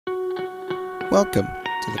Welcome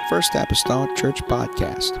to the First Apostolic Church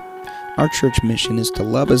Podcast. Our church mission is to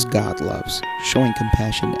love as God loves, showing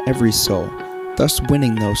compassion to every soul, thus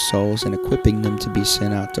winning those souls and equipping them to be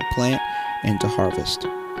sent out to plant and to harvest.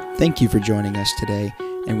 Thank you for joining us today,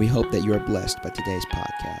 and we hope that you are blessed by today's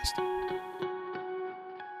podcast.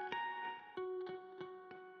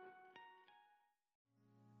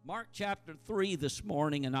 Mark chapter 3 this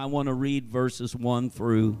morning, and I want to read verses 1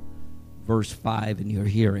 through verse 5 in your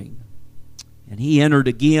hearing. And he entered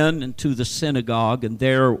again into the synagogue, and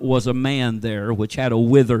there was a man there which had a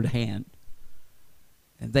withered hand.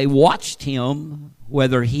 And they watched him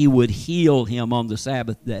whether he would heal him on the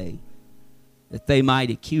Sabbath day, that they might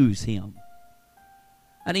accuse him.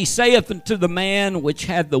 And he saith unto the man which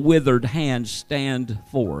had the withered hand, Stand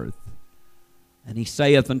forth. And he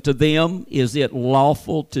saith unto them, Is it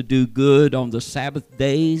lawful to do good on the Sabbath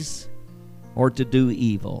days, or to do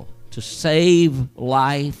evil, to save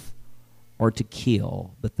life, or to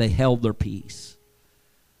kill? But they held their peace.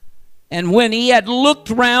 And when he had looked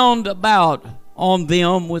round about on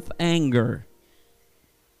them with anger,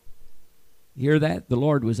 you hear that? The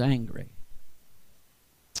Lord was angry.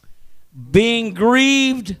 Being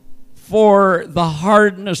grieved for the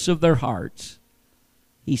hardness of their hearts,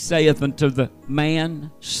 he saith unto the man,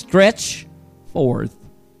 Stretch forth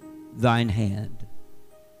thine hand.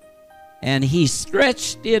 And he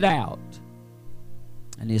stretched it out,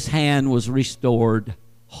 and his hand was restored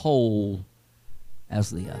whole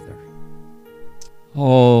as the other.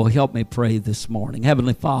 Oh, help me pray this morning.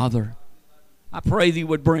 Heavenly Father, I pray that you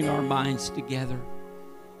would bring our minds together.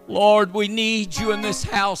 Lord, we need you in this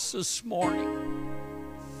house this morning.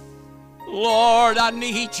 Lord, I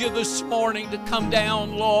need you this morning to come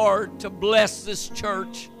down, Lord, to bless this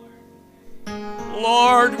church.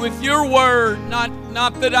 Lord, with your word, not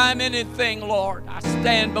that I'm anything, Lord. I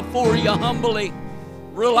stand before you humbly,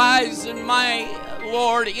 realizing my,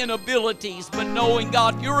 Lord, inabilities, but knowing,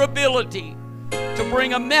 God, your ability to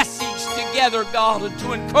bring a message together, God, and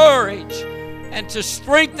to encourage and to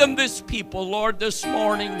strengthen this people, Lord, this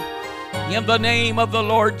morning. In the name of the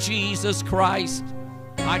Lord Jesus Christ,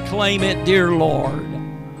 I claim it, dear Lord.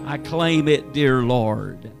 I claim it, dear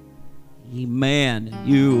Lord. Amen.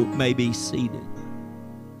 You may be seated.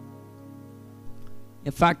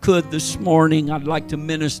 If I could this morning, I'd like to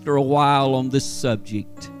minister a while on this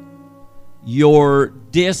subject. Your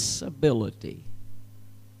disability.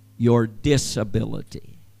 Your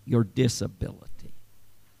disability. Your disability.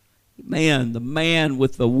 Man, the man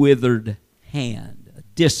with the withered hand. A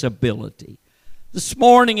disability. This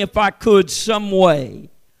morning, if I could, some way,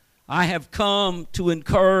 I have come to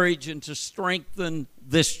encourage and to strengthen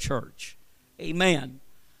this church. Amen.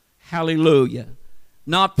 Hallelujah.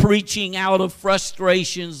 Not preaching out of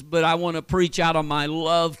frustrations, but I want to preach out of my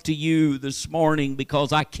love to you this morning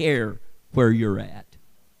because I care where you're at.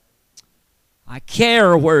 I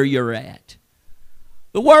care where you're at.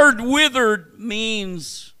 The word withered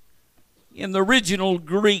means, in the original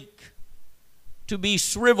Greek, to be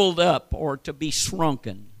shriveled up or to be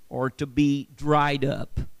shrunken or to be dried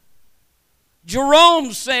up.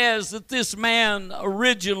 Jerome says that this man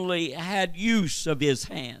originally had use of his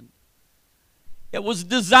hand. It was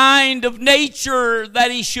designed of nature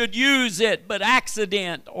that he should use it, but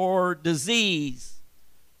accident or disease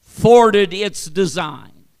thwarted its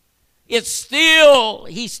design. He still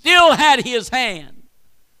had his hand,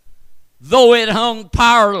 though it hung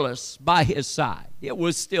powerless by his side. It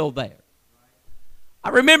was still there. I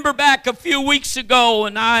remember back a few weeks ago,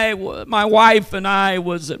 and my wife and I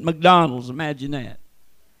was at McDonald's. Imagine that.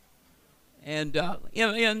 And I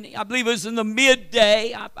believe it was in the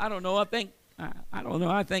midday. I don't know. I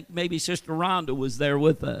think maybe Sister Rhonda was there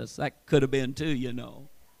with us. That could have been too, you know.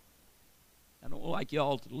 I don't like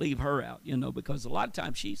y'all to leave her out, you know, because a lot of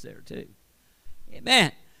times she's there too.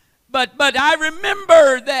 Amen. But I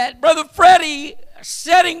remember that Brother Freddie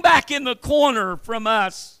sitting back in the corner from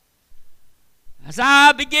us. As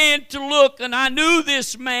I began to look, and I knew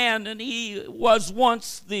this man, and he was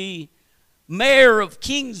once the mayor of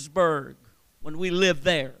Kingsburg when we lived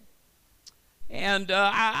there. And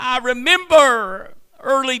I remember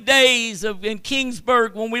early days in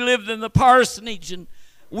Kingsburg when we lived in the parsonage, and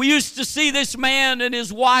we used to see this man and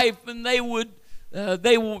his wife, and they would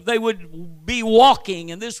be walking,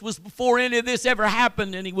 and this was before any of this ever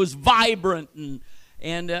happened, and he was vibrant and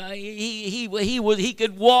he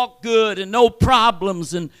could walk good and no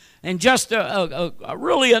problems and just a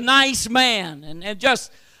really a nice man and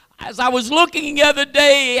just. As I was looking the other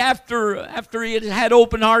day after he had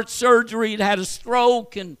open heart surgery, he'd had a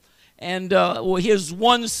stroke, and his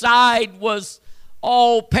one side was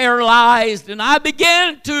all paralyzed. And I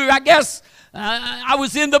began to, I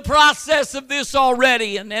was in the process of this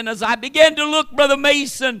already. And as I began to look, Brother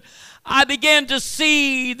Mason, I began to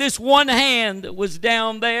see this one hand that was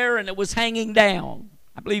down there, and it was hanging down.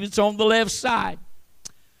 I believe it's on the left side.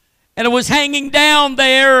 And it was hanging down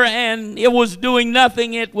there, and it was doing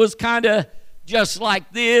nothing. It was kind of just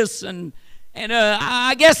like this. And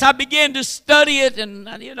I guess I began to study it, and,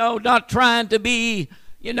 not trying to be,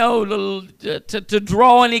 to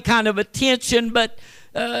draw any kind of attention, but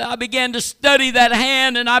I began to study that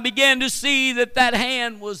hand, and I began to see that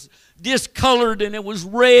hand was discolored, and it was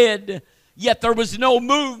red, yet there was no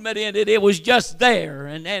movement in it. It was just there.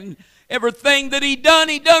 And everything that he done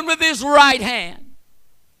with his right hand.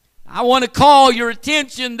 I want to call your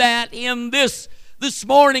attention that in this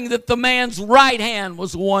morning that the man's right hand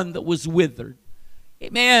was one that was withered.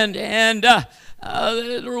 Amen. And, the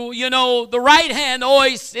right hand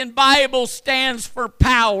always in Bible stands for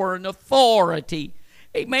power and authority.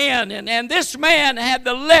 Amen. And this man had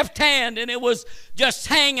the left hand, and it was just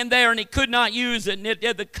hanging there, and he could not use it. And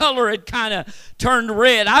the color had kind of turned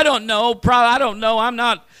red. I don't know. I don't know. I'm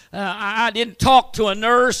not. I didn't talk to a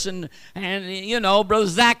nurse, and Brother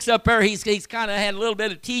Zach's up there. He's kind of had a little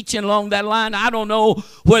bit of teaching along that line. I don't know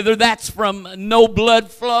whether that's from no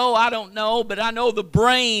blood flow. I don't know, but I know the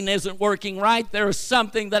brain isn't working right. There is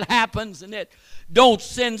something that happens, and it don't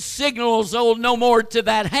send signals no more to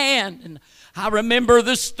that hand. And I remember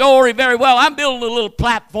the story very well. I'm building a little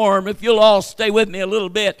platform, if you'll all stay with me a little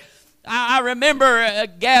bit. I remember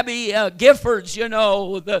Gabby Giffords,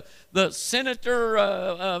 the senator,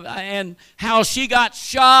 and how she got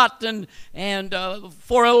shot, and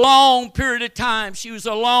for a long period of time. She was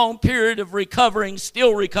a long period of recovering,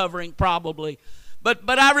 still recovering probably. But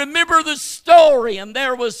I remember the story, and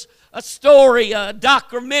there was a story, a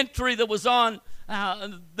documentary that was on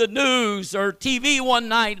the news or TV one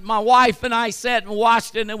night. My wife and I sat and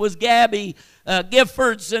watched it, and it was Gabby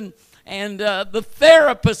Giffords, and the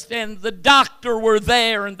therapist and the doctor were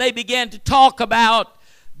there, and they began to talk about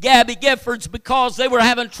Gabby Giffords because they were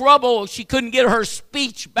having trouble. She couldn't get her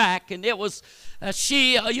speech back, and it was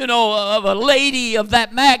she, of a lady of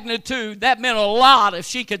that magnitude, that meant a lot if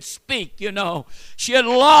she could speak, She had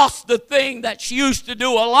lost the thing that she used to do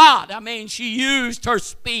a lot. I mean, she used her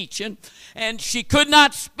speech, and she could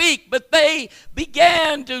not speak, but they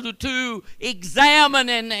began to examine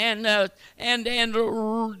and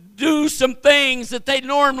do some things that they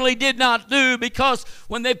normally did not do, because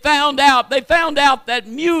when they found out that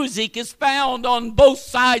music is found on both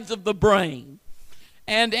sides of the brain.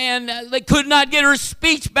 And they could not get her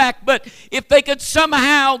speech back, but if they could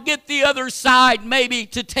somehow get the other side maybe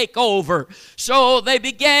to take over. So they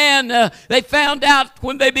found out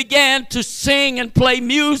when they began to sing and play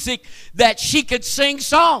music that she could sing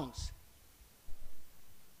songs.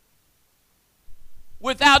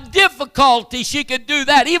 Without difficulty, she could do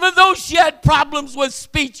that. Even though she had problems with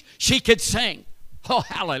speech, she could sing. Oh,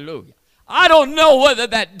 hallelujah. I don't know whether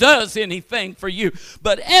that does anything for you,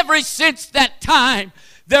 but ever since that time,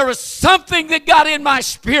 there was something that got in my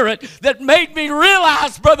spirit that made me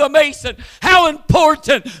realize, Brother Mason, how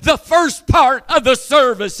important the first part of the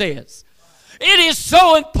service is. It is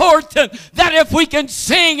so important that if we can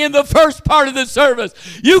sing in the first part of the service,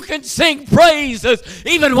 you can sing praises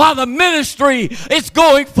even while the ministry is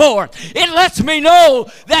going forth. It lets me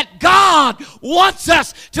know that God wants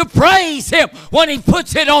us to praise Him when He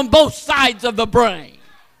puts it on both sides of the brain.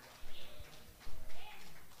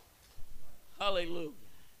 Hallelujah.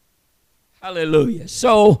 Hallelujah.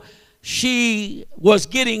 So she was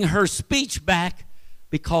getting her speech back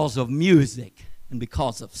because of music and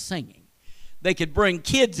because of singing. They could bring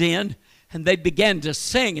kids in, and they began to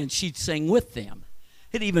sing, and she'd sing with them.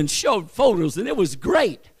 It even showed photos, and it was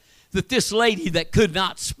great that this lady that could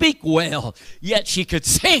not speak well, yet she could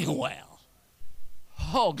sing well.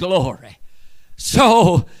 Oh, glory.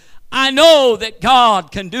 So I know that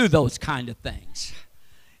God can do those kind of things.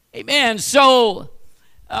 Amen. So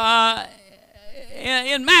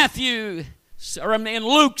in Matthew, or in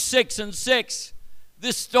Luke 6:6,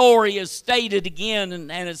 this story is stated again,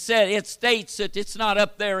 and it states that it's not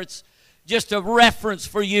up there. It's just a reference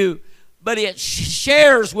for you. But it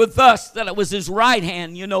shares with us that it was his right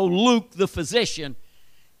hand. Luke, the physician,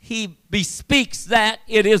 he bespeaks that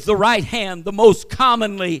it is the right hand, the most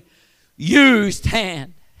commonly used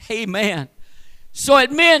hand. Amen. So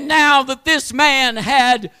it meant now that this man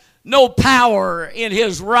had no power in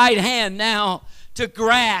his right hand now to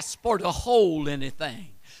grasp or to hold anything,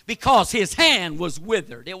 because his hand was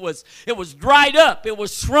withered. It was dried up. It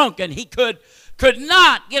was shrunken. He could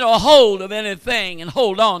not get a hold of anything and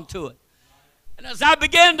hold on to it. And as I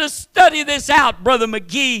began to study this out, Brother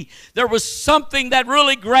McGee, there was something that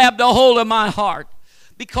really grabbed a hold of my heart.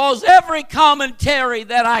 Because every commentary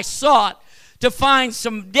that I sought to find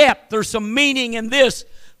some depth or some meaning in this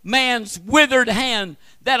man's withered hand,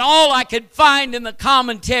 that all I could find in the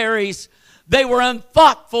commentaries, they were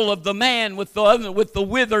unthoughtful of the man with the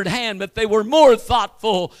withered hand, but they were more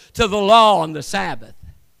thoughtful to the law and the Sabbath.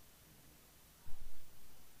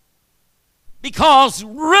 Because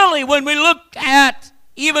really, when we look at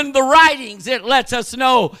even the writings, it lets us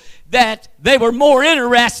know that they were more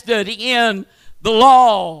interested in the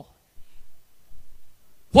law,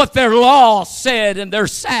 what their law said in their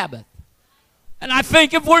Sabbath. And I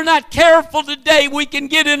think if we're not careful today, we can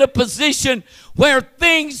get in a position where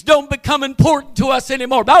things don't become important to us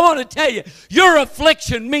anymore. But I want to tell you, your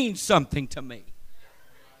affliction means something to me.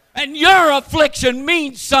 And your affliction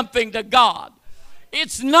means something to God.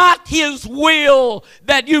 It's not His will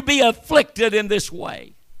that you be afflicted in this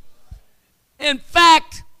way. In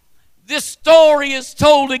fact, this story is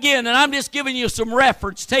told again, and I'm just giving you some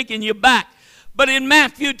reference, taking you back. But in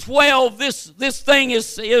Matthew 12, this thing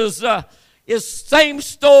is same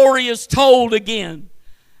story is told again.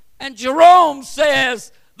 And Jerome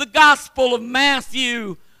says the Gospel of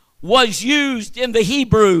Matthew was used in the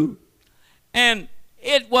Hebrew, and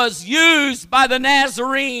it was used by the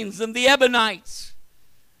Nazarenes and the Ebionites.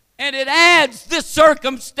 And it adds this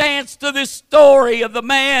circumstance to this story of the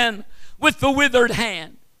man with the withered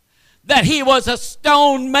hand, that he was a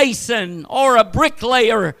stone mason or a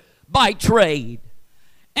bricklayer by trade,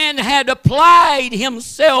 and had applied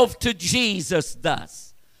himself to Jesus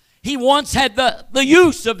thus. He once had the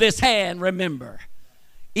use of this hand, remember.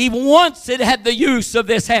 He once had the use of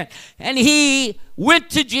this hand. And he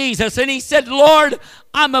went to Jesus and he said, Lord,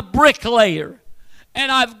 I'm a bricklayer,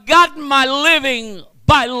 and I've gotten my living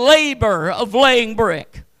by labor of laying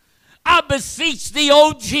brick. I beseech thee,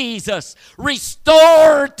 O Jesus,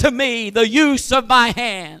 restore to me the use of my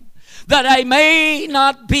hand, that I may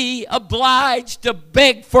not be obliged to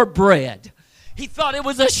beg for bread. He thought it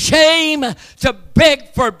was a shame to beg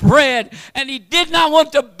for bread, and he did not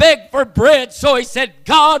want to beg for bread, so he said,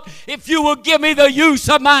 God, if you will give me the use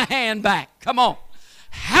of my hand back. Come on.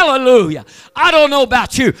 Hallelujah. I don't know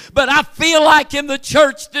about you, but I feel like in the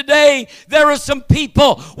church today there are some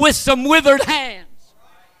people with some withered hands.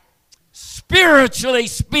 Spiritually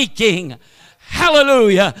speaking.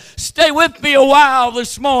 Hallelujah. Stay with me a while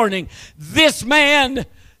this morning. This man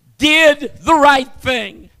did the right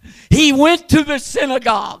thing. He went to the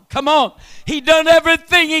synagogue. Come on. He done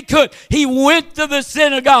everything he could. He went to the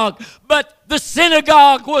synagogue, but the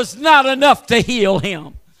synagogue was not enough to heal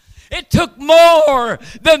him. It took more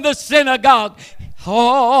than the synagogue.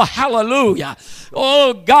 Oh, hallelujah.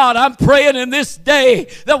 Oh, God, I'm praying in this day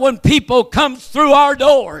that when people come through our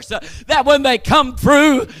doors, that when they come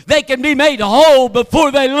through, they can be made whole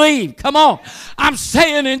before they leave. Come on. I'm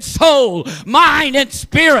saying in soul, mind, and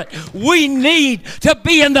spirit, we need to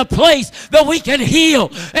be in the place that we can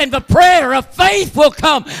heal. And the prayer of faith will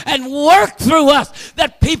come and work through us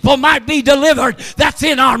that people might be delivered that's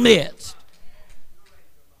in our midst.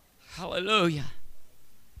 Hallelujah.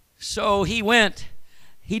 So he went.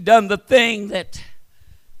 He done the thing that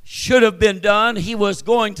should have been done. He was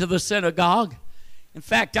going to the synagogue. In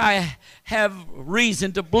fact, I have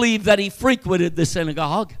reason to believe that he frequented the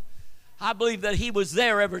synagogue. I believe that he was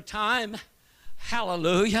there every time.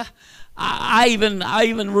 Hallelujah. I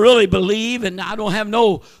even really believe, and I don't have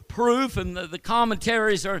no proof, and the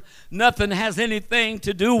commentaries are nothing has anything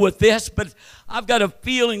to do with this, but I've got a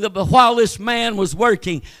feeling that while this man was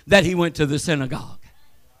working, that he went to the synagogue.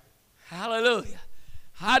 Hallelujah.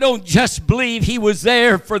 I don't just believe he was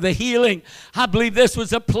there for the healing. I believe this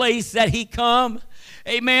was a place that he come,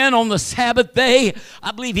 amen, on the Sabbath day.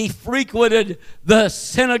 I believe he frequented the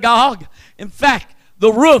synagogue. In fact,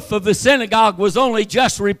 the roof of the synagogue was only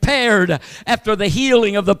just repaired after the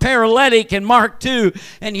healing of the paralytic in Mark 2.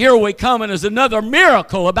 And here we come, and there's another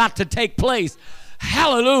miracle about to take place.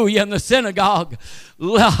 Hallelujah, in the synagogue.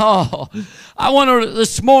 Oh, I want to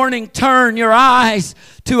this morning turn your eyes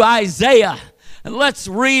to Isaiah. And let's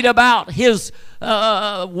read about his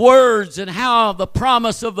words and how the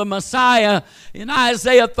promise of the Messiah in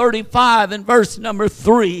Isaiah 35 and verse number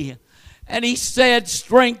 3. And he said,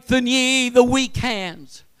 strengthen ye the weak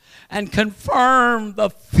hands and confirm the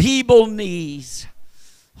feeble knees.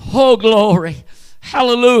 Oh, glory.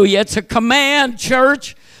 Hallelujah. It's a command,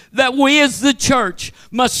 church, that we as the church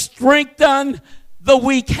must strengthen the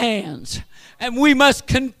weak hands. And we must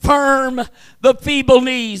confirm the feeble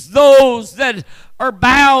knees, those that are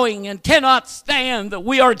bowing and cannot stand, that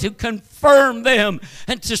we are to confirm them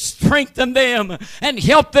and to strengthen them and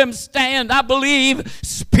help them stand. I believe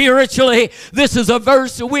spiritually this is a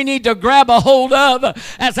verse that we need to grab a hold of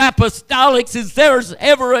as apostolics. Is there's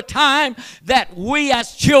ever a time that we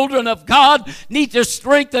as children of God need to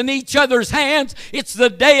strengthen each other's hands, it's the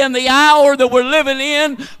day and the hour that we're living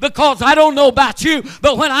in, because I don't know about you,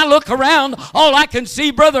 but when I look around, all I can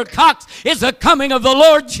see, Brother Cox, is the coming of the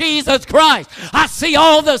Lord Jesus Christ. I see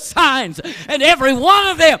all the signs, and every one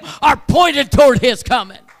of them are pointed toward His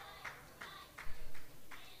coming.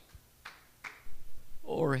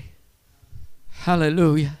 Glory.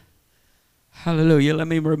 Hallelujah. Hallelujah. Let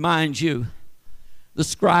me remind you, the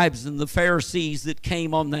scribes and the Pharisees that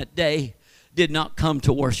came on that day did not come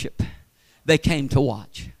to worship. They came to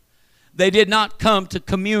watch. They did not come to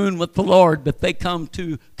commune with the Lord, but they come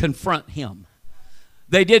to confront Him.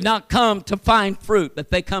 They did not come to find fruit,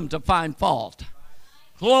 but they come to find fault.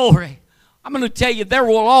 Glory. I'm going to tell you, there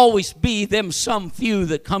will always be them some few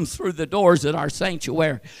that come through the doors at our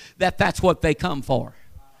sanctuary that's what they come for.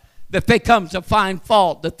 That they come to find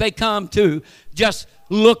fault, that they come to just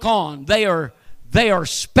look on. They are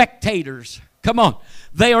spectators. Come on.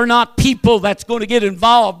 They are not people that's going to get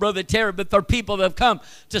involved, Brother Terry, but they're people that have come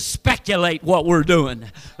to speculate what we're doing.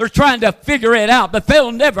 They're trying to figure it out, but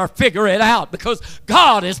they'll never figure it out because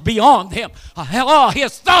God is beyond them.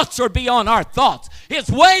 His thoughts are beyond our thoughts.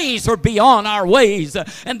 His ways are beyond our ways,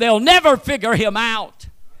 and they'll never figure Him out.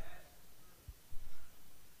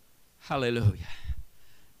 Hallelujah.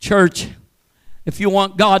 Church, if you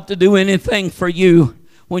want God to do anything for you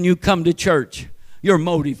when you come to church, your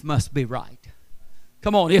motive must be right.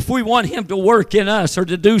 Come on, if we want Him to work in us or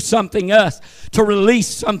to do something in us, to release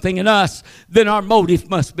something in us, then our motive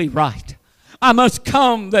must be right. I must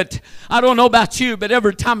come that, I don't know about you, but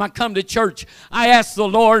every time I come to church, I ask the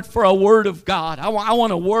Lord for a word of God. I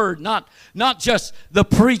want a word, not just the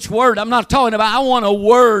preach word. I'm not talking about, I want a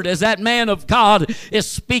word as that man of God is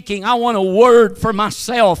speaking. I want a word for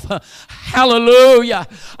myself. Hallelujah.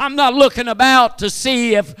 I'm not looking about to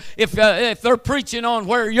see if they're preaching on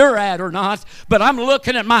where you're at or not, but I'm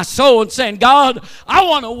looking at my soul and saying, God, I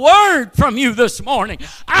want a word from you this morning.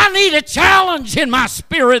 I need a challenge in my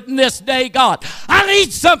spirit in this day, God. I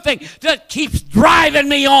need something that keeps driving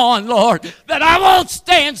me on, Lord, that I won't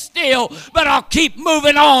stand still, but I'll keep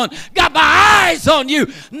moving on. Got my eyes on you,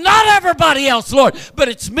 not everybody else, Lord, but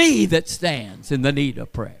it's me that stands in the need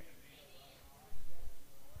of prayer.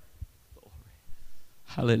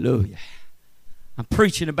 Hallelujah. I'm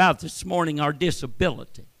preaching about this morning our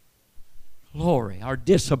disability. Glory, our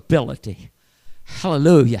disability.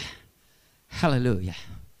 Hallelujah. Hallelujah.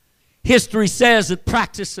 History says that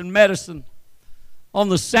practice in medicine on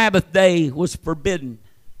the Sabbath day was forbidden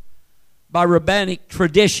by rabbinic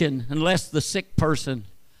tradition unless the sick person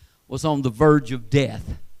was on the verge of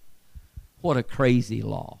death. What a crazy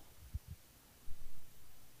law.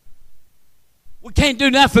 We can't do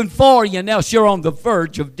nothing for you unless you're on the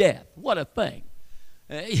verge of death. What a thing.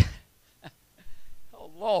 Oh,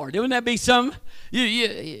 Lord, wouldn't that be something?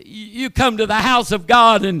 You come to the house of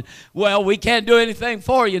God and, well, we can't do anything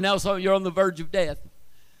for you now, so you're on the verge of death.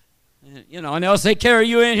 You know, and else they carry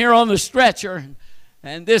you in here on the stretcher,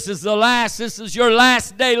 and this is your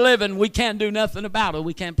last day living. We can't do nothing about it.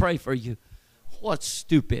 We can't pray for you. What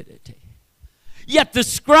stupidity. Yet the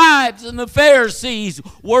scribes and the Pharisees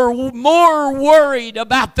were more worried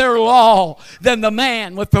about their law than the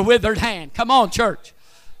man with the withered hand. Come on, church.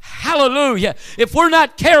 Hallelujah. If we're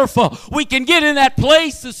not careful, we can get in that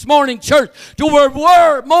place this morning, church, to where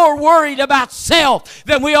we're more worried about self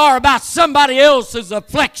than we are about somebody else's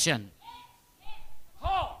affliction.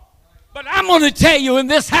 Oh, but I'm going to tell you in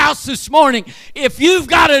this house this morning, if you've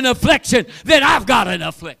got an affliction, then I've got an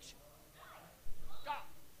affliction.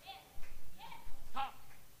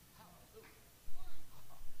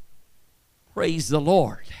 Praise the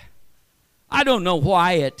Lord. I don't know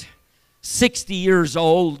why at 60 years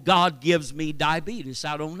old God gives me diabetes.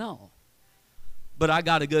 I don't know. But I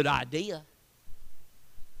got a good idea.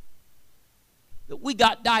 That we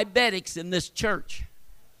got diabetics in this church.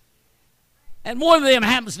 And one of them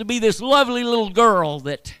happens to be this lovely little girl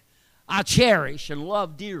that I cherish and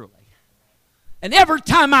love dearly. And every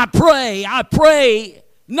time I pray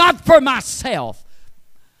not for myself.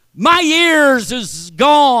 My years is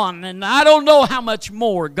gone, and I don't know how much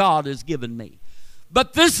more God has given me.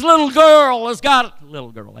 But this little girl has got,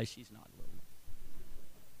 little girl, she's not little.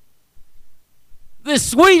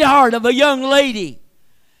 This sweetheart of a young lady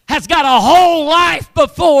has got a whole life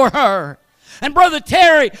before her. And Brother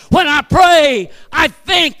Terry, when I pray, I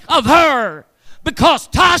think of her. Because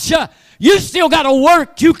Tasha, you still got a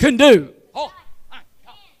work you can do. Oh,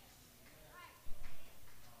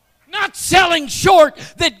 not selling short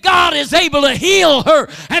that God is able to heal her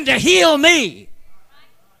and to heal me.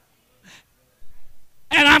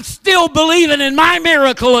 And I'm still believing in my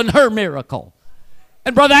miracle and her miracle.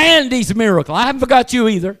 And Brother Andy's miracle. I haven't forgot you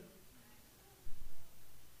either.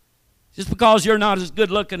 Just because you're not as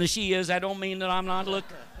good looking as she is, that don't mean that I'm not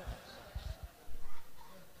looking.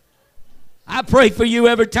 I pray for you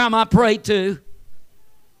every time I pray too.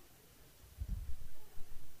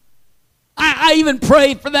 I even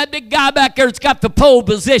pray for that big guy back there that's got the pole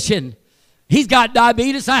position. He's got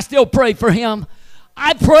diabetes. I still pray for him.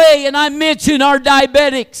 I pray and I mention our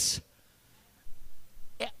diabetics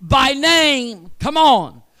by name. Come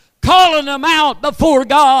on. Calling them out before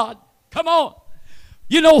God. Come on.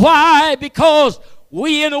 You know why? Because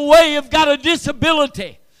we in a way have got a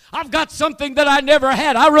disability. I've got something that I never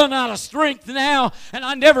had. I run out of strength now, and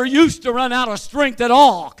I never used to run out of strength at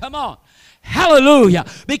all. Come on. Hallelujah.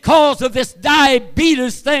 Because of this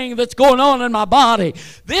diabetes thing that's going on in my body.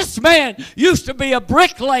 This man used to be a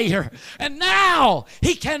bricklayer, and now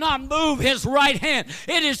he cannot move his right hand.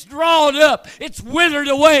 It is drawn up. It's withered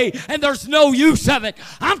away, and there's no use of it.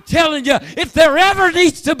 I'm telling you, if there ever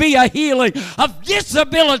needs to be a healing of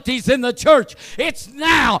disabilities in the church, it's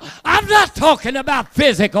now. I'm not talking about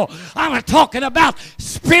physical. I'm talking about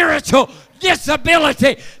spiritual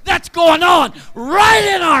disability that's going on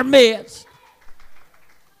right in our midst.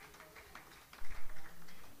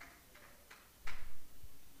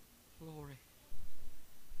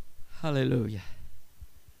 Hallelujah.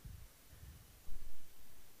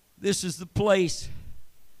 This is the place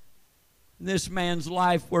in this man's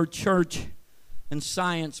life where church and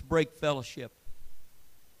science break fellowship.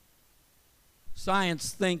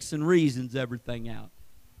 Science thinks and reasons everything out.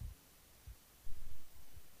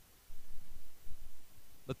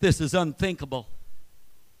 But this is unthinkable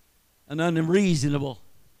and unreasonable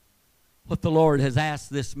what the Lord has asked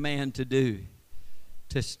this man to do,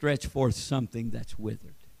 to stretch forth something that's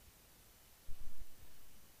withered.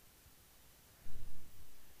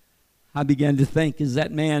 I began to think, is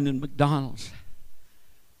that man in McDonald's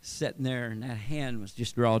sitting there and that hand was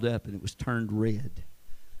just drawn up and it was turned red,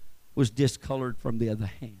 was discolored from the other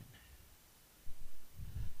hand.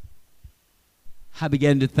 I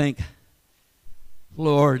began to think,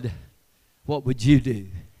 Lord, what would you do?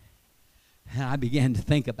 And I began to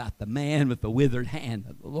think about the man with the withered hand.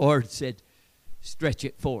 The Lord said, stretch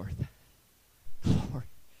it forth. Lord,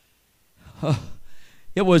 oh,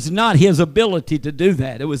 it was not his ability to do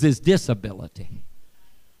that. It was his disability.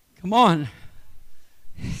 Come on.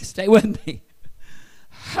 Stay with me.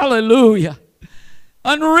 Hallelujah.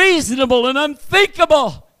 Unreasonable and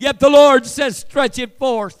unthinkable. Yet the Lord says, stretch it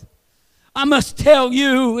forth. I must tell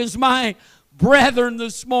you, as my brethren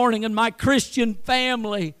this morning and my Christian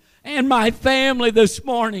family and my family this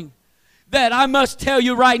morning, that I must tell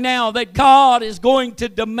you right now that God is going to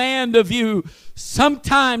demand of you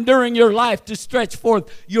sometime during your life to stretch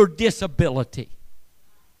forth your disability.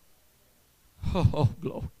 Oh,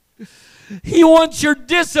 glory. He wants your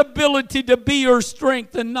disability to be your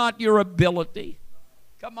strength and not your ability.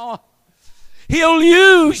 Come on. He'll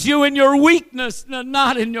use you in your weakness and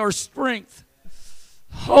not in your strength.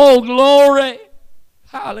 Oh, glory.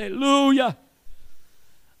 Hallelujah.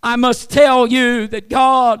 I must tell you that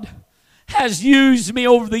God has used me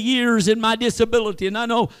over the years in my disability. And I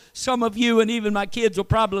know some of you and even my kids will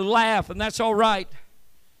probably laugh, and that's all right.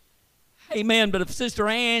 Amen. But if Sister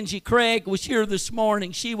Angie Craig was here this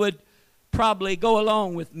morning, she would probably go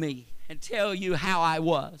along with me and tell you how I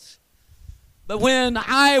was. But when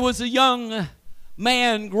I was a young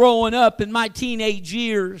man growing up in my teenage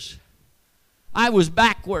years, I was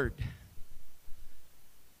backward.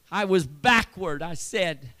 I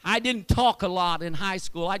said. I didn't talk a lot in high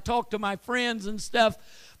school. I talked to my friends and stuff,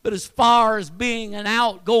 but as far as being an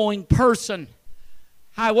outgoing person,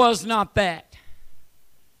 I was not that.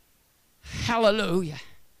 Hallelujah.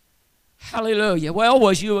 Hallelujah. Well,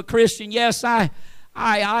 was you a Christian? Yes, I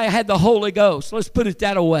had the Holy Ghost. Let's put it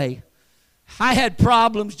that way. I had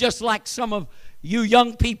problems just like some of you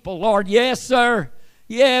young people, Lord. Yes, sir.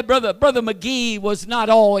 Yeah, Brother McGee was not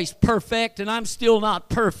always perfect, and I'm still not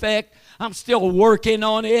perfect. I'm still working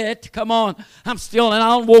on it. Come on. And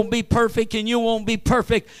I won't be perfect, and you won't be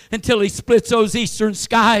perfect until he splits those eastern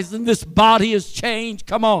skies and this body is changed.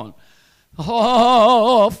 Come on.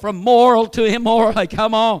 Oh, from moral to immoral.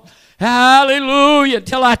 Come on. Hallelujah.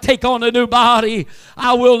 Until I take on a new body,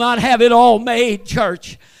 I will not have it all made,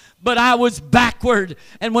 church. But I was backward.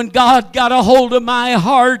 And when God got a hold of my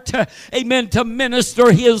heart, amen, to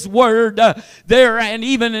minister His word there, and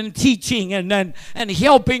even in teaching and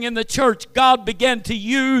helping in the church, God began to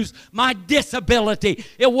use my disability.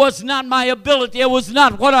 It was not my ability. It was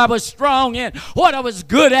not what I was strong in, what I was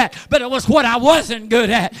good at, but it was what I wasn't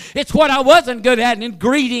good at. It's what I wasn't good at in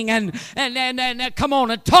greeting and come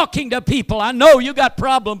on, and talking to people. I know you got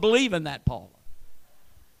problem believing that, Paul.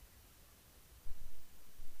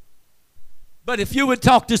 But if you would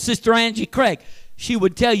talk to Sister Angie Craig, she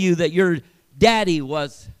would tell you that your daddy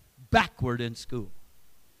was backward in school.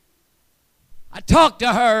 I talked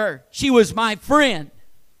to her. She was my friend.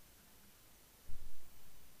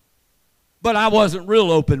 But I wasn't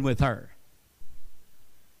real open with her.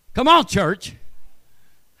 Come on, church.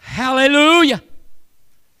 Hallelujah.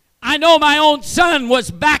 I know my own son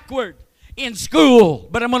was backward in school.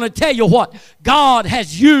 But I'm going to tell you what. God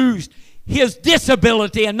has used his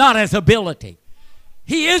disability and not his ability.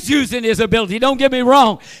 He is using his ability. Don't get me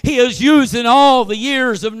wrong. He is using all the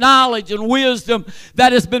years of knowledge and wisdom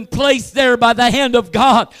that has been placed there by the hand of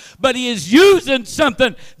God. But he is using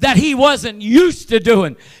something that he wasn't used to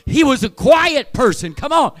doing. He was a quiet person.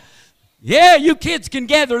 Come on. Yeah, you kids can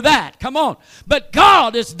gather that. Come on. But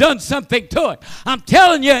God has done something to it. I'm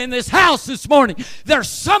telling you, in this house this morning, there's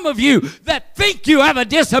some of you that think you have a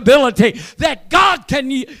disability, that God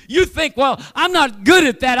can, you think, well, I'm not good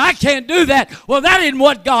at that. I can't do that. Well, that isn't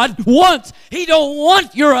what God wants. He don't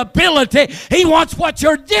want your ability. He wants what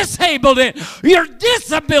you're disabled in. Your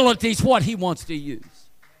disability is what he wants to use.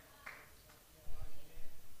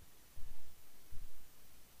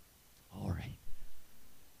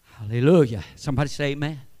 Hallelujah. Somebody say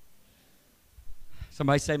amen.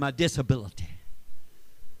 Somebody say my disability.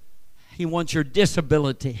 He wants your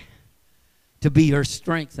disability to be your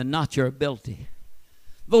strength and not your ability.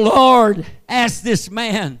 The Lord asked this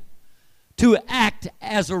man to act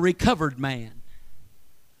as a recovered man.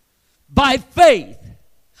 By faith.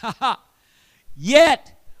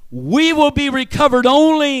 Yet we will be recovered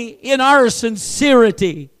only in our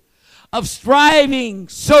sincerity of striving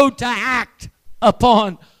so to act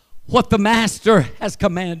upon what the Master has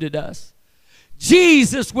commanded us.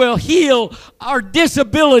 Jesus will heal our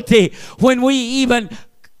disability when we even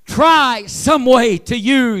try some way to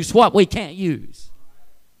use what we can't use.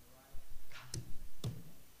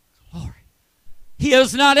 Glory. He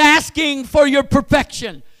is not asking for your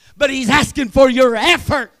perfection, but he's asking for your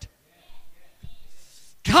effort.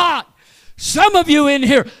 God, some of you in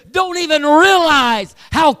here don't even realize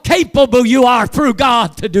how capable you are through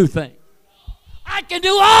God to do things. I can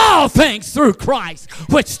do all things through Christ,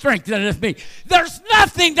 which strengtheneth me. There's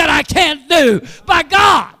nothing that I can't do by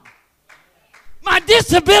God. My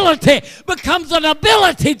disability becomes an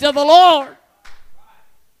ability to the Lord.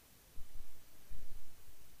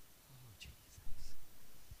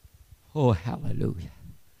 Oh, hallelujah.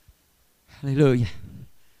 Hallelujah.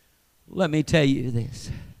 Let me tell you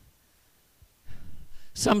this.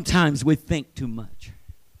 Sometimes we think too much.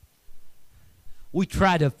 We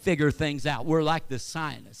try to figure things out. We're like the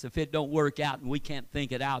scientists. If it don't work out and we can't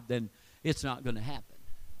think it out, then it's not going to happen.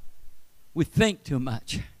 We think too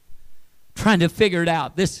much, trying to figure it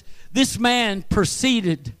out. This man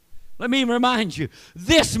proceeded. Let me remind you,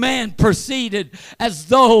 this man proceeded as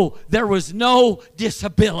though there was no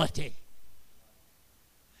disability.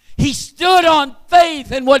 He stood on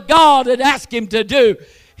faith in what God had asked him to do.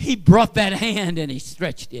 He brought that hand and he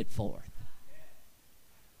stretched it forth.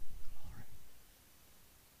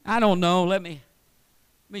 I don't know. Let me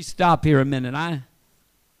stop here a minute.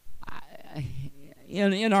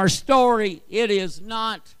 In our story, it is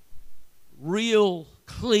not real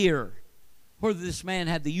clear whether this man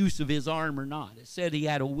had the use of his arm or not. It said he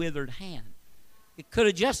had a withered hand. It could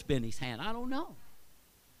have just been his hand. I don't know.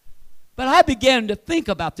 But I began to think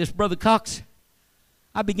about this, Brother Cox.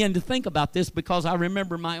 I began to think about this because I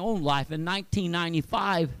remember my own life. In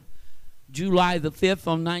 1995, July the 5th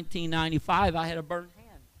of 1995, I had a burned hand.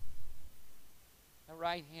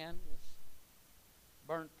 Right hand was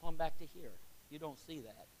burned plumb back to here. You don't see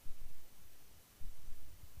that.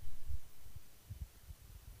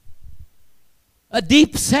 A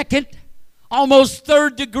deep second, almost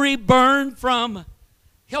third degree burn from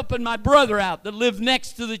helping my brother out that lived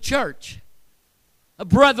next to the church. A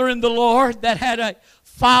brother in the Lord that had a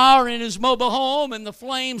fire in his mobile home and the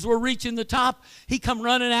flames were reaching the top. He come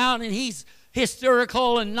running out and he's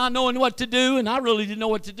hysterical and not knowing what to do, and I really didn't know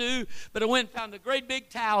what to do, but I went and found a great big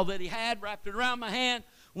towel that he had, wrapped it around my hand,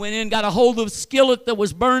 went in, got a hold of a skillet that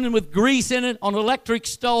was burning with grease in it on an electric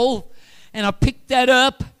stove, and I picked that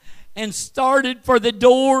up and started for the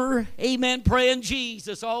door, amen, praying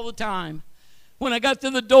Jesus all the time. When I got to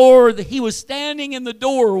the door, he was standing in the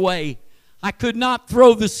doorway. I could not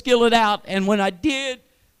throw the skillet out. And when I did,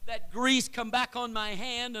 that grease come back on my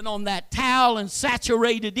hand and on that towel and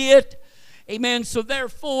saturated it. Amen. So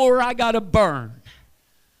therefore, I got a burn.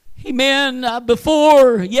 Amen. I was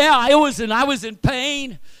in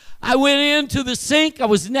pain. I went into the sink. I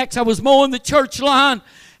was mowing the church lawn.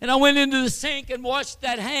 And I went into the sink and washed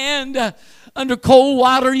that hand under cold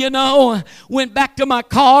water, you know. Went back to my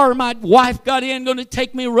car. My wife got in, going to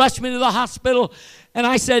take me, rush me to the hospital. And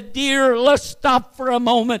I said, dear, let's stop for a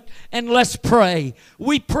moment and let's pray.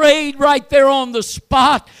 We prayed right there on the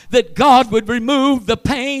spot that God would remove the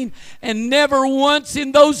pain. And never once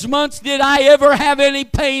in those months did I ever have any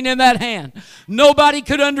pain in that hand. Nobody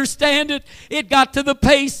could understand it. It got to the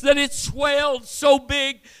pace that it swelled so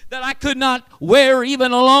big that I could not wear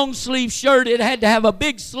even a long sleeve shirt. It had to have a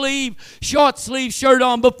big sleeve, short sleeve shirt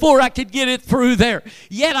on before I could get it through there.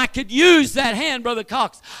 Yet I could use that hand, Brother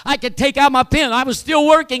Cox. I could take out my pen. I was still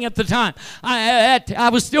working at the time. I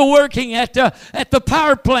was still working at the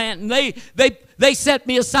power plant, and they set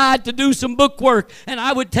me aside to do some book work, and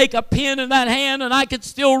I would take a pen in that hand, and I could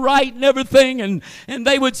still write and everything, and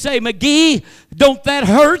they would say, McGee, don't that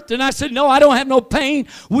hurt? And I said, no, I don't have no pain.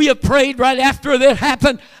 We have prayed right after that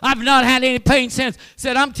happened. I've not had any pain since.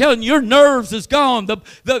 Said, I'm telling you, your nerves is gone.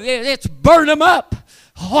 It's burned them up.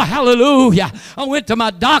 Oh, hallelujah. I went to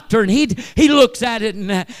my doctor, and he looks at it,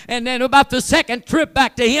 and then about the second trip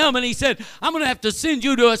back to him, and he said, I'm going to have to send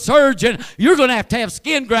you to a surgeon. You're going to have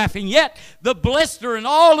skin grafting. Yet the blister and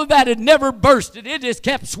all of that had never bursted. It just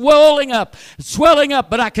kept swelling up,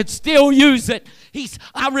 but I could still use it.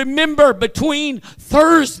 I remember between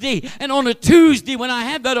Thursday and on a Tuesday when I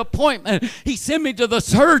had that appointment, he sent me to the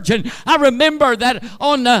surgeon. I remember that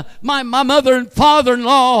on my mother and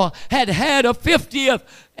father-in-law had a 50th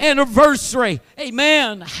anniversary.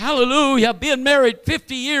 Amen. Hallelujah. Being married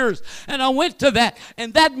 50 years. And I went to that.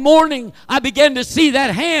 And that morning, I began to see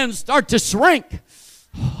that hand start to shrink.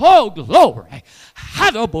 Oh, glory.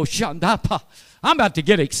 I'm about to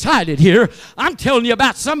get excited here. I'm telling you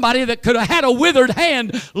about somebody that could have had a withered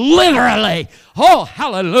hand, literally. Oh,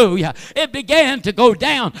 hallelujah. It began to go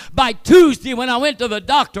down. By Tuesday when I went to the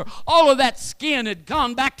doctor, all of that skin had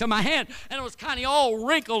gone back to my hand, and it was kind of all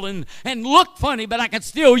wrinkled and looked funny, but I could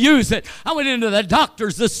still use it. I went into the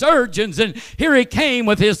doctors, the surgeons, and here he came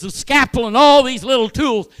with his scalpel and all these little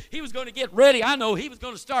tools. He was going to get ready. I know he was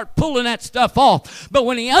going to start pulling that stuff off. But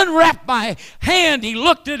when he unwrapped my hand, he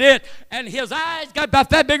looked at it, and his eyes got about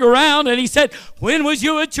that big around, and he said, when was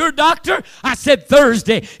you at your doctor? I said,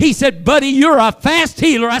 Thursday. He said, buddy, you're a fast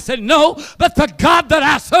healer. I said, no, but the God that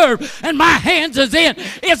I serve and my hands is in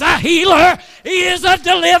is a healer. He is a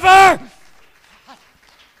deliverer.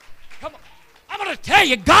 Come on. I'm going to tell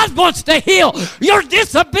you, God wants to heal your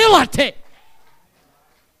disability.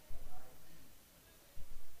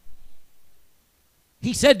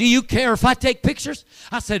 He said, do you care if I take pictures?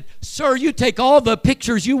 I said, sir, you take all the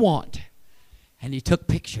pictures you want. And he took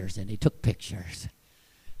pictures, and he took pictures.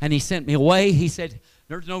 And he sent me away. He said,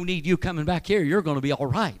 there's no need you coming back here. You're going to be all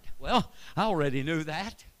right. Well, I already knew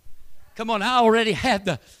that. Come on, I already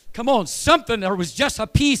had something. There was just a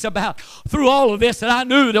piece about through all of this that I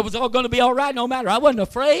knew that was all going to be all right no matter. I wasn't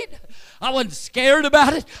afraid. I wasn't scared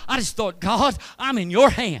about it. I just thought, God, I'm in your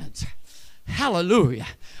hands. Hallelujah.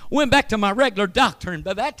 Went back to my regular doctor, and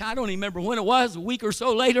by that time, I don't even remember when it was, a week or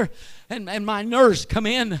so later, and my nurse come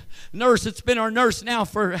in. Nurse that's been our nurse now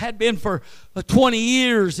had been for 20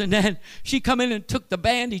 years, and then she come in and took the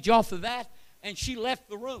bandage off of that, and she left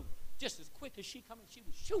the room. Just as quick as she come in, she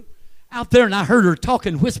was shooting out there, and I heard her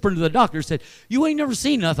talking, whispering to the doctor, said, you ain't never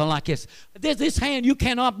seen nothing like this. This hand, you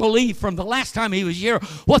cannot believe from the last time he was here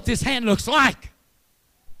what this hand looks like.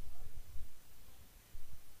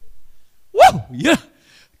 Woo! Yeah.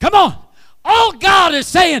 Come on. All God is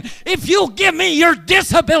saying, if you'll give me your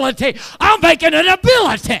disability, I'll make it an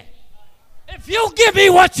ability. If you'll give me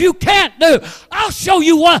what you can't do, I'll show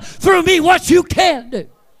you through me what you can do.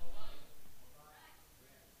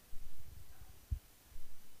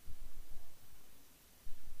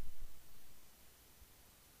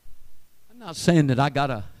 I'm not saying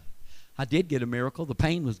that I did get a miracle. The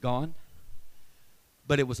pain was gone.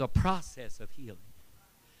 But it was a process of healing.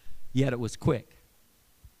 Yet it was quick.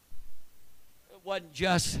 It wasn't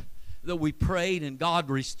just that we prayed and God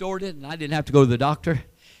restored it and I didn't have to go to the doctor.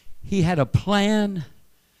 He had a plan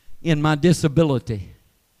in my disability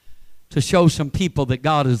to show some people that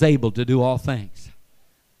God is able to do all things.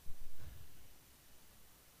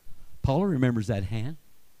 Paula remembers that hand.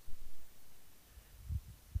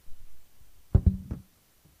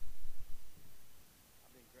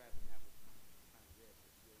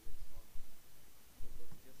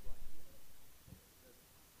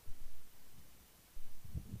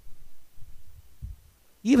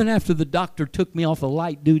 Even after the doctor took me off of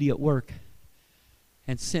light duty at work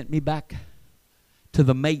and sent me back to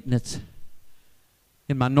the maintenance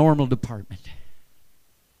in my normal department,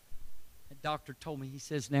 the doctor told me, he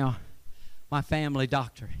says, now, my family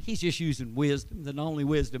doctor, he's just using wisdom, the only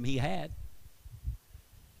wisdom he had.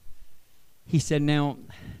 He said, now,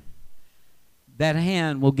 that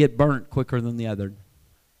hand will get burnt quicker than the other.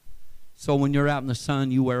 So when you're out in the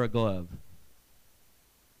sun, you wear a glove.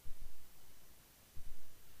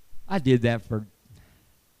 I did that for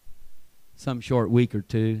some short week or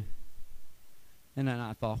two. And then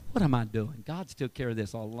I thought, what am I doing? God's took care of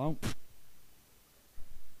this all along.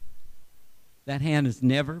 That hand has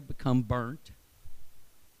never become burnt.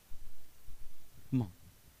 Come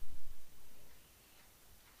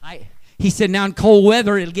on. He said, now in cold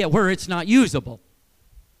weather, it'll get where it's not usable.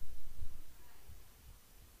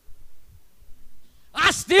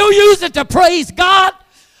 I still use it to praise God.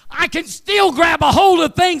 I can still grab a hold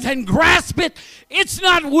of things and grasp it. It's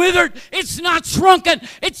not withered. It's not shrunken.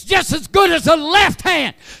 It's just as good as a left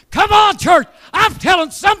hand. Come on, church. I'm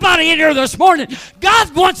telling somebody in here this morning,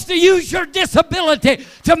 God wants to use your disability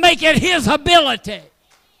to make it His ability.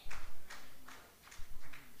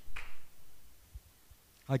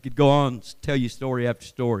 I could go on, tell you story after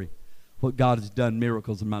story, what God has done,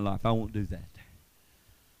 miracles in my life. I won't do that.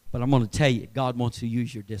 But I'm going to tell you, God wants to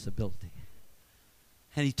use your disability.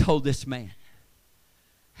 And He told this man,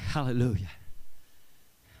 hallelujah,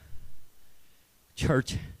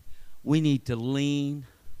 church, we need to lean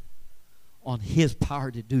on His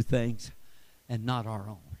power to do things and not our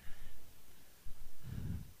own.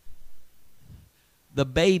 The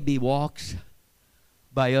baby walks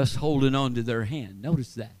by us holding on to their hand.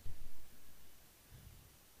 Notice that.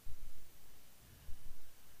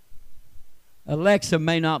 Alexa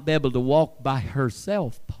may not be able to walk by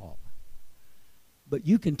herself, Paul. But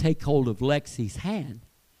you can take hold of Lexi's hand,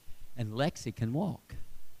 and Lexi can walk.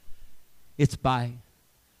 It's by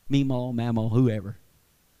Mimo, Mamo, whoever.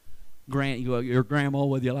 Your grandma,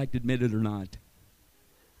 whether you like to admit it or not.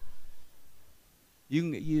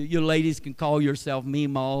 You ladies can call yourself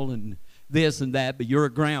Mimo and this and that, but you're a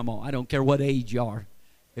grandma. I don't care what age you are.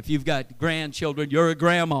 If you've got grandchildren, you're a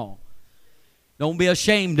grandma. Don't be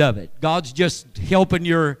ashamed of it. God's just helping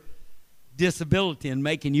your disability and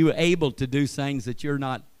making you able to do things that you're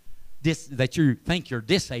not, that you think you're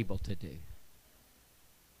disabled to do.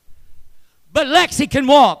 But Lexi can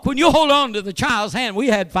walk. When you hold on to the child's hand, we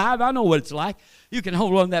had 5. I know what it's like. You can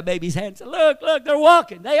hold on to that baby's hand and say, look, look, they're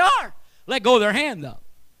walking. They are. Let go of their hand, though.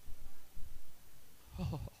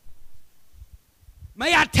 Oh.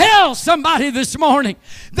 May I tell somebody this morning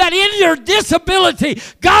that in your disability,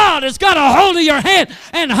 God has got a hold of your hand.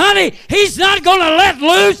 And honey, He's not going to let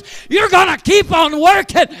loose. You're going to keep on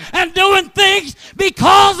working and doing things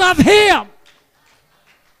because of Him.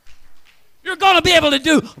 You're going to be able to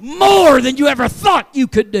do more than you ever thought you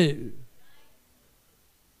could do. In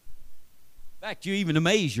fact, you even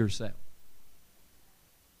amaze yourself.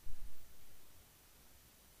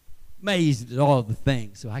 Amazed at all the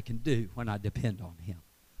things I can do when I depend on Him.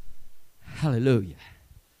 Hallelujah.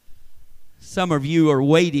 Some of you are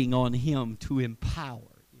waiting on Him to empower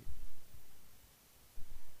you.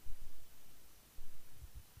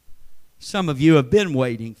 Some of you have been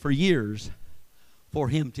waiting for years for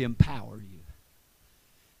Him to empower you.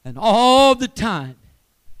 And all the time,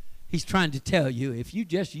 He's trying to tell you, if you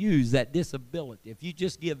just use that disability, if you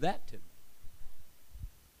just give that to me,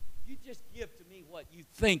 you just give to me what you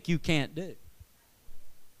think you can't do.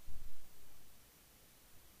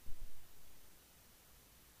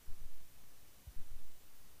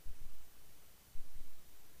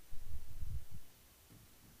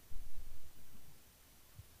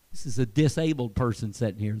 This is a disabled person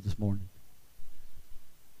sitting here this morning.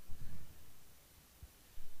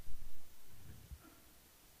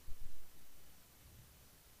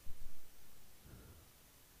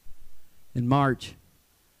 In March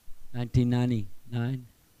 1999,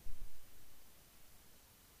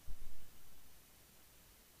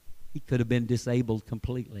 he could have been disabled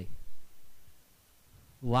completely.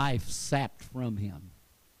 Life sapped from him.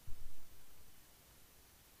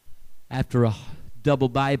 After a double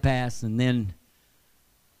bypass and then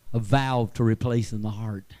a valve to replace in the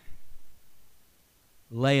heart,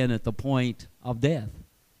 laying at the point of death,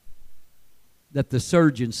 that the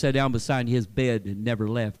surgeon sat down beside his bed and never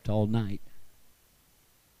left all night.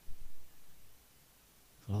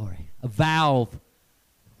 Glory. A valve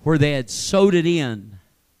where they had sewed it in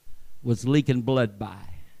was leaking blood by.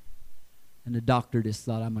 And the doctor just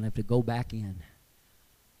thought, I'm going to have to go back in.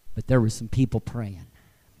 But there were some people praying.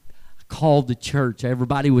 I called the church.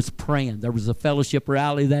 Everybody was praying. There was a fellowship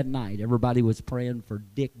rally that night. Everybody was praying for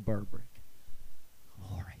Dick Burbrick.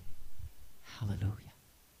 Glory. Hallelujah.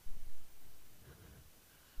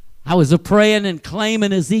 I was praying and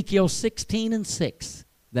claiming Ezekiel 16:6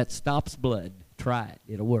 that stops blood. Try it.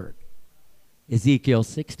 It'll work. Ezekiel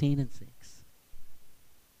 16:6.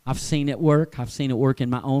 I've seen it work. I've seen it work in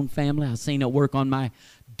my own family. I've seen it work on my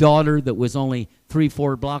daughter that was only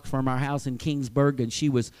 3-4 blocks from our house in Kingsburg, and she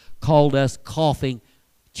was called us coughing,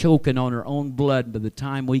 choking on her own blood. By the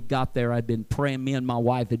time we got there, I'd been praying. Me and my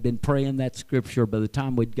wife had been praying that scripture. By the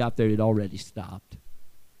time we got there, it had already stopped.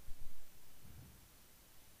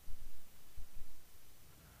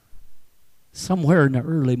 Somewhere in the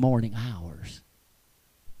early morning hours,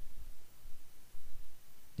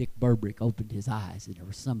 Dick Burbrick opened his eyes, and there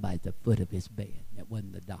was somebody at the foot of his bed. That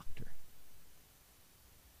wasn't the doctor.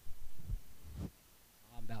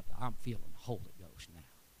 I'm feeling the Holy Ghost now.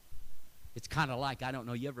 It's kind of like, I don't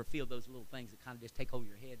know, you ever feel those little things that kind of just take over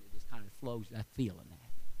your head? It just kind of flows, that feeling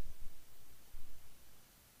that.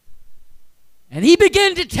 And he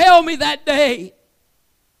began to tell me that day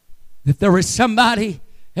that there was somebody,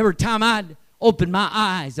 every time I'd open my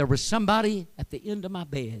eyes, there was somebody at the end of my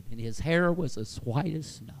bed, and his hair was as white as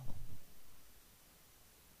snow.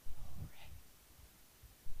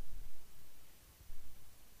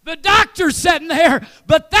 The doctor's sitting there,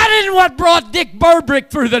 but that isn't what brought Dick Burbrick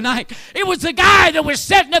through the night. It was the guy that was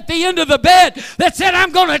sitting at the end of the bed that said,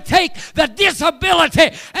 I'm going to take the disability,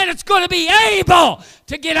 and it's going to be able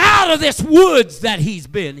to get out of this woods that he's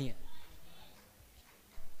been in.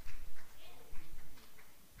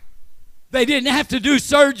 They didn't have to do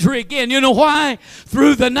surgery again. You know why?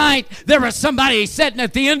 Through the night, there was somebody sitting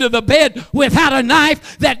at the end of the bed without a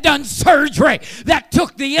knife that done surgery, that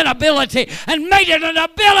took the inability and made it an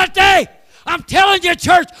ability. I'm telling you,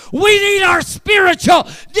 church, we need our spiritual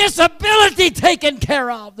disability taken care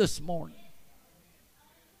of this morning.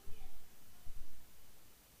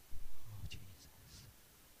 Oh, Jesus.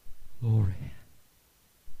 Glory.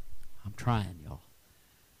 I'm trying, y'all.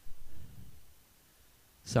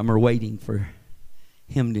 Some are waiting for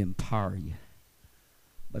him to empower you.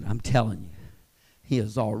 But I'm telling you, he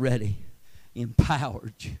has already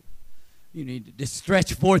empowered you. You need to just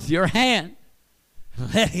stretch forth your hand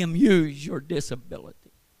and let him use your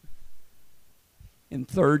disability. In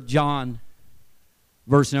 3 John,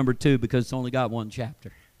 verse number 2, because it's only got one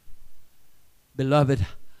chapter. Beloved,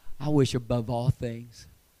 I wish above all things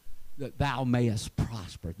that thou mayest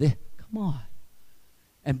prosper. Come on.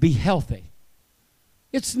 And be healthy.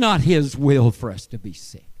 It's not his will for us to be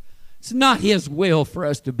sick. It's not his will for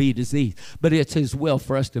us to be diseased, but it's his will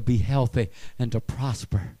for us to be healthy and to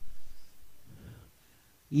prosper,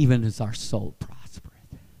 even as our soul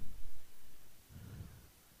prospereth.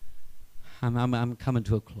 I'm coming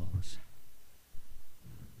to a close.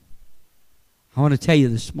 I want to tell you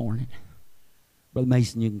this morning, Brother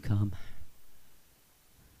Mason, you can come.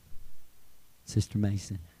 Sister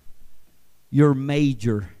Mason, your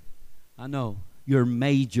major, I know, your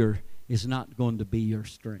major is not going to be your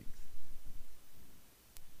strength.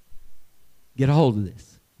 Get a hold of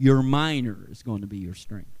this. Your minor is going to be your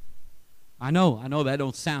strength. I know that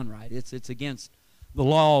don't sound right. It's against the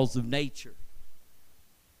laws of nature.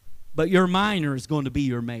 But your minor is going to be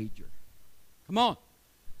your major. Come on.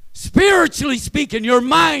 Spiritually speaking, your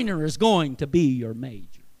minor is going to be your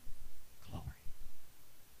major. Glory.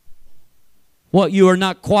 What you are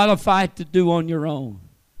not qualified to do on your own,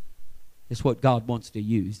 it's what God wants to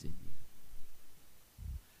use in you.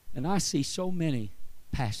 And I see so many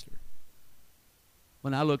pastors.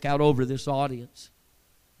 When I look out over this audience,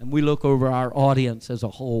 and we look over our audience as a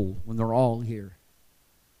whole, when they're all here,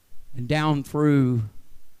 and down through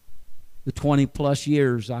the 20-plus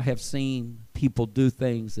years, I have seen people do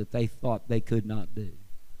things that they thought they could not do.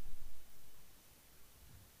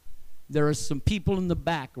 There are some people in the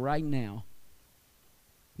back right now.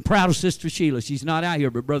 I'm proud of Sister Sheila. She's not out here,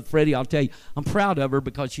 but Brother Freddie, I'll tell you, I'm proud of her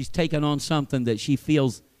because she's taken on something that she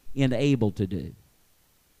feels unable to do.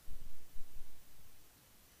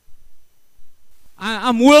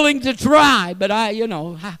 I'm willing to try, but I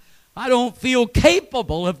don't feel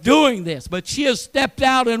capable of doing this. But she has stepped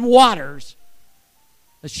out in waters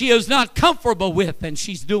that she is not comfortable with, and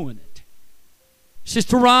she's doing it.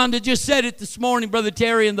 Sister Rhonda just said it this morning, Brother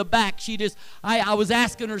Terry in the back. I was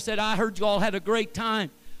asking her, said, I heard you all had a great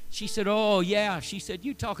time. She said, oh, yeah. She said,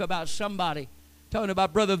 you talk about somebody, talking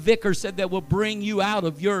about Brother Vickers, said that will bring you out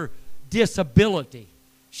of your disability.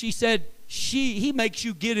 She said, he makes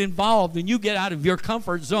you get involved and you get out of your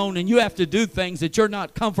comfort zone and you have to do things that you're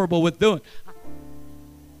not comfortable with doing.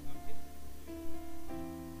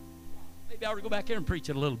 Maybe I ought to go back here and preach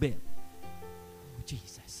it a little bit.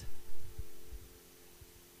 Jesus.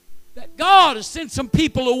 That God has sent some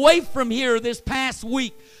people away from here this past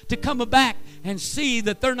week to come back and see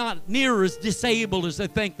that they're not near as disabled as they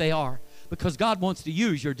think they are, because God wants to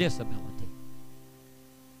use your disability.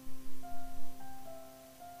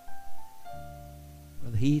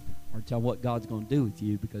 Brother Heath, or tell what God's going to do with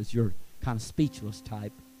you, because you're kind of speechless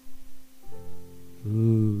type.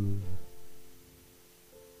 Ooh.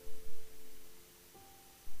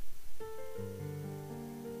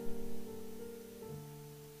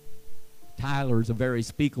 Tyler's a very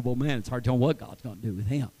speakable man. It's hard to tell what God's going to do with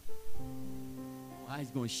him. Well, he's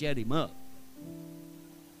going to shut him up.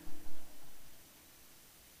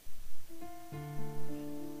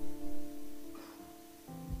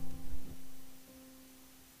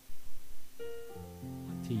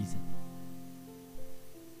 I'm teasing.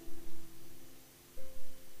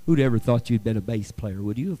 Who'd ever thought you'd been a bass player?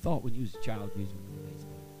 Would you have thought when you was a child you was going to be a bass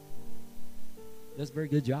player? Does a very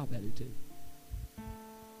good job at it too.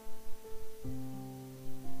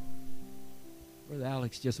 Brother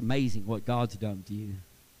Alex, just amazing what God's done to you.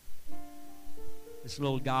 This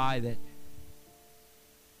little guy that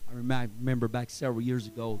I remember back several years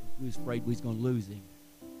ago, we was afraid we was going to lose him.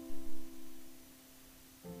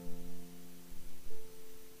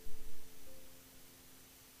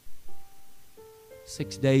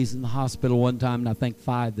 Six days in the hospital one time, and I think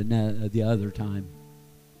 5 the other time.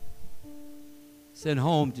 Sent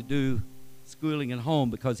home to do schooling at home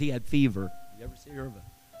because he had fever. You ever hear of a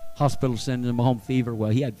hospital sending him home fever?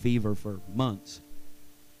 Well, he had fever for months.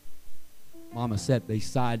 Mama sat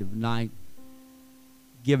beside him at night,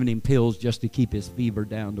 giving him pills just to keep his fever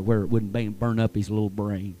down to where it wouldn't burn up his little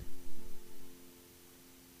brain.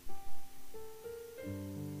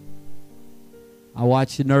 I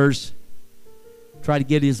watched the nurse try to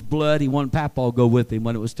get his blood. He wanted Papa to go with him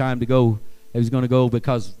when it was time to go. He was going to go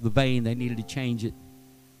because of the vein. They needed to change it.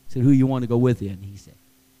 I said, who you want to go with you? And he said,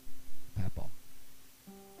 Papa.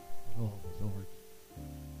 Oh, Lord.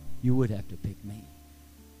 You would have to pick me.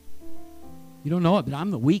 You don't know it, but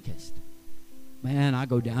I'm the weakest. Man, I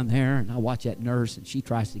go down there and I watch that nurse, and she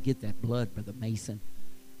tries to get that blood for the Mason.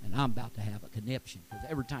 And I'm about to have a conniption, because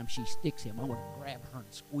every time she sticks him, I want to grab her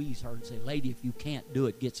and squeeze her and say, lady, if you can't do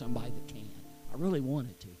it, get somebody that can. I really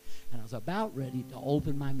wanted to. And I was about ready to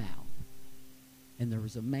open my mouth. And there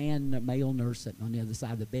was a male nurse sitting on the other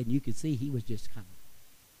side of the bed, and you could see he was just kind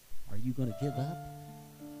of, are you going to give up?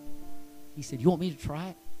 He said, you want me to try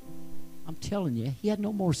it? I'm telling you, he had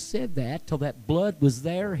no more said that till that blood was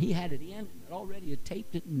there. He had it in, and it already had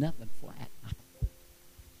taped it, and nothing flat.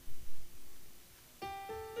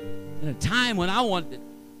 In a time when I wanted to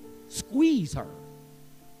squeeze her,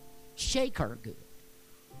 shake her good.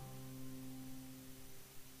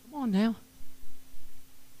 Come on now.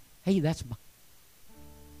 Hey, that's my...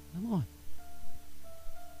 Come on.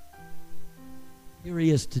 Here he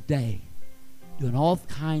is today, doing all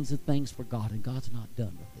kinds of things for God, and God's not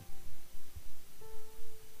done with it.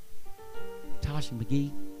 Tasha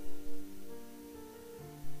McGee,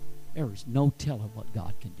 there is no telling what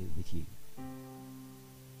God can do with you.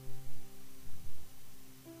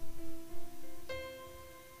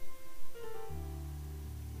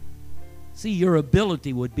 See, your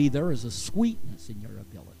ability would be, there is a sweetness in your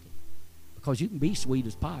ability. Because you can be sweet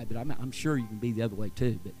as pie, but I'm sure you can be the other way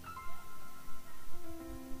too.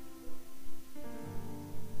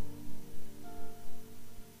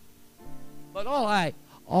 But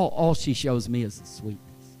all she shows me is the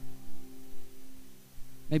sweetness.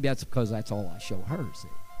 Maybe that's because that's all I show her. See?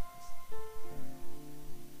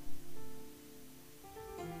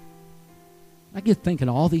 I get thinking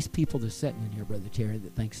of all these people that are sitting in here, Brother Terry,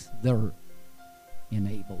 that thinks they're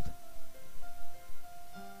enabled.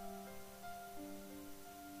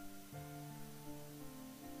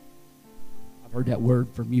 I've heard that word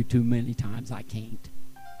from you too many times. I can't.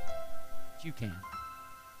 But you can.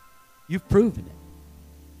 You've proven it.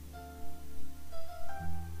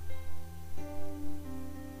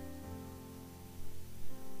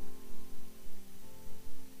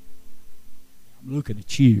 I'm looking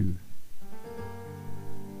at you.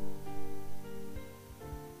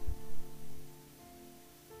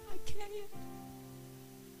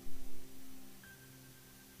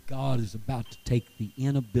 God is about to take the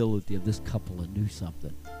inability of this couple and do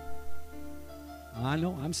something. I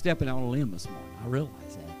know I'm stepping out on a limb this morning. I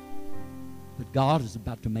realize that. But God is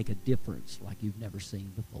about to make a difference like you've never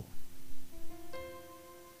seen before.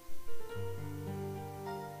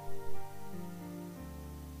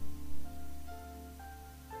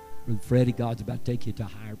 Brother Freddie, God's about to take you to a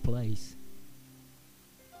higher place.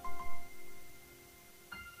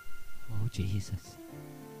 Oh, Jesus.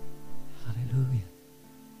 Hallelujah.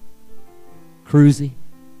 Cruzy,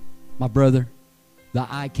 my brother, the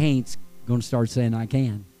I can't's going to start saying I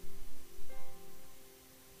can.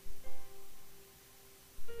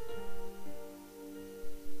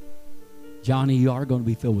 Johnny, you are going to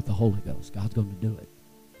be filled with the Holy Ghost. God's going to do it.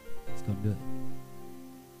 He's going to do it.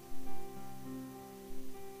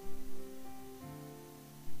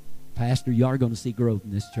 Pastor, you are going to see growth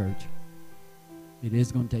in this church. It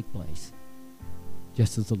is going to take place,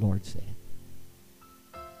 just as the Lord said.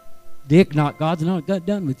 Dick, God's not got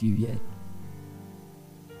done with you yet.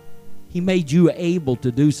 He made you able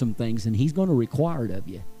to do some things, and He's going to require it of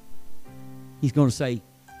you. He's going to say,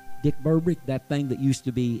 Dick Burbrick, that thing that used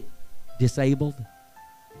to be disabled,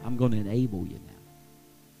 I'm going to enable you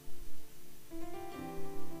now.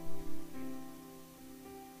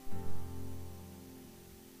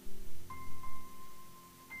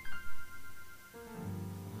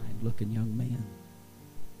 Fine-looking young man.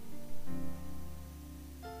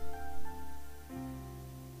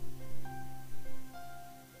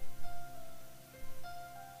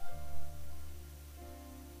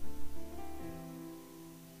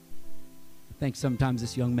 I think sometimes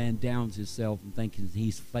this young man downs himself and thinks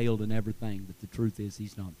he's failed in everything, but the truth is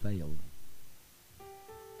he's not failed.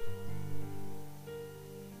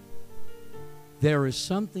 There is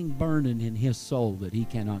something burning in his soul that he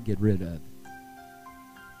cannot get rid of.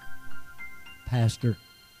 Pastor,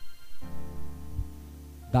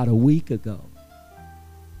 about a week ago,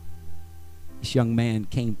 this young man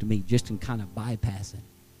came to me just in kind of bypassing.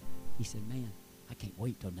 He said, man, I can't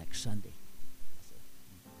wait till next Sunday. I said,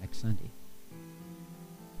 next Sunday?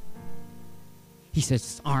 He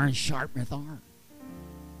says, iron sharpeneth iron.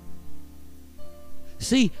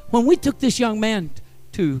 See, when we took this young man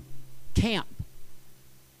to camp,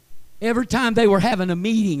 every time they were having a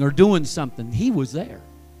meeting or doing something, he was there.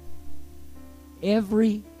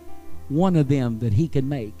 Every one of them that he could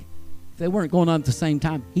make, if they weren't going on at the same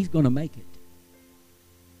time, he's going to make it.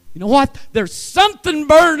 You know what? There's something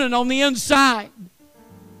burning on the inside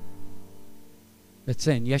that's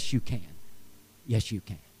saying, yes, you can. Yes, you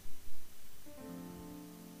can.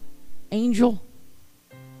 Angel,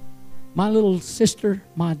 my little sister,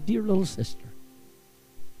 my dear little sister,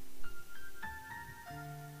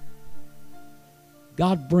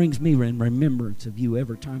 God brings me in remembrance of you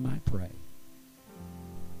every time I pray.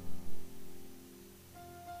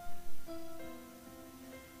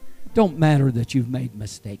 It don't matter that you've made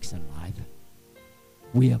mistakes in life.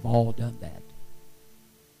 We have all done that.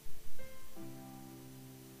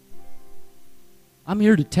 I'm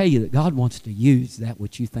here to tell you that God wants to use that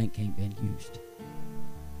which you think ain't been used.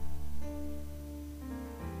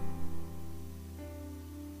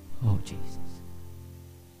 Oh, Jesus.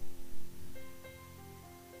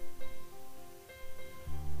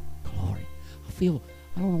 Glory.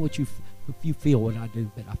 I don't know if you feel what I do,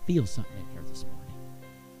 but I feel something in here this morning.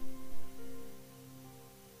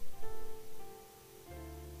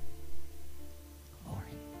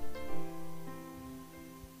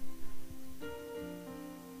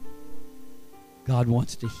 God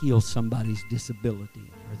wants to heal somebody's disability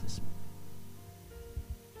here this morning.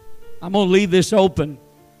 I'm going to leave this open.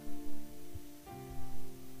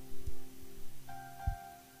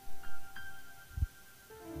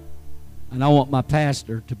 And I want my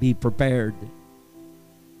pastor to be prepared.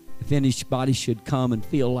 If anybody should come and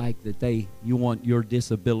feel like that you want your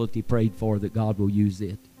disability prayed for, that God will use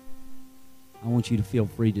it, I want you to feel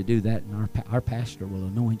free to do that, and our pastor will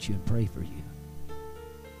anoint you and pray for you.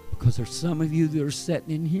 Because there's some of you that are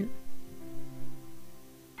sitting in here.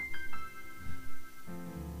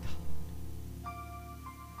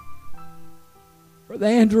 Brother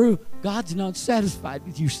Andrew, God's not satisfied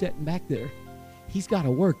with you sitting back there. He's got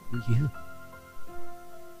to work for you.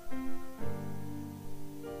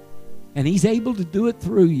 And He's able to do it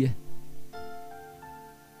through you.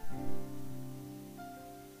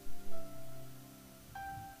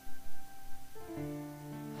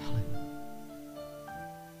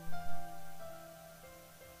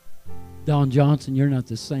 Don Johnson, you're not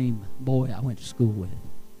the same boy I went to school with.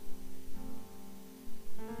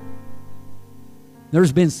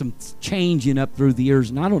 There's been some changing up through the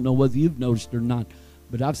years, and I don't know whether you've noticed or not,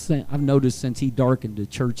 but I've noticed since he darkened the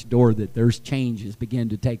church door that there's changes begin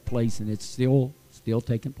to take place, and it's still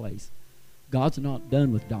taking place. God's not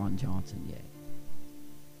done with Don Johnson yet.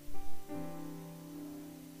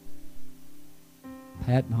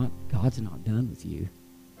 Pat, God's not done with you.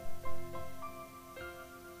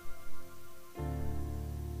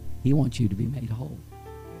 He wants you to be made whole.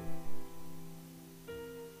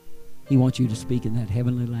 He wants you to speak in that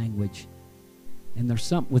heavenly language. And there's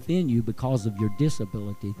something within you because of your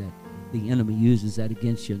disability that the enemy uses that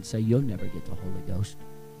against you and say, you'll never get the Holy Ghost.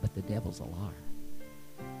 But the devil's a liar.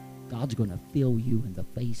 God's going to fill you in the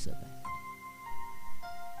face of that.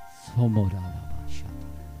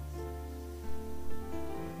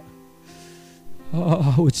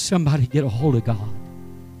 Oh, would somebody get a hold of God?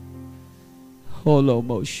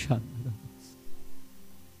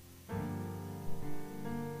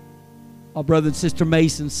 Our brother and sister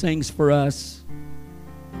Mason sings for us.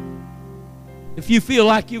 If you feel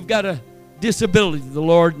like you've got a disability the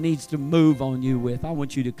Lord needs to move on you with, I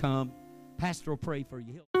want you to come. Pastor will pray for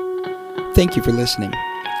you. Thank you for listening.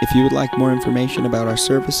 If you would like more information about our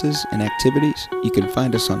services and activities, you can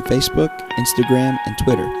find us on Facebook, Instagram, and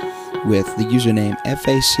Twitter with the username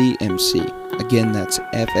FACMC. Again, that's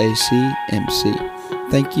FACMC.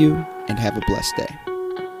 Thank you, and have a blessed day.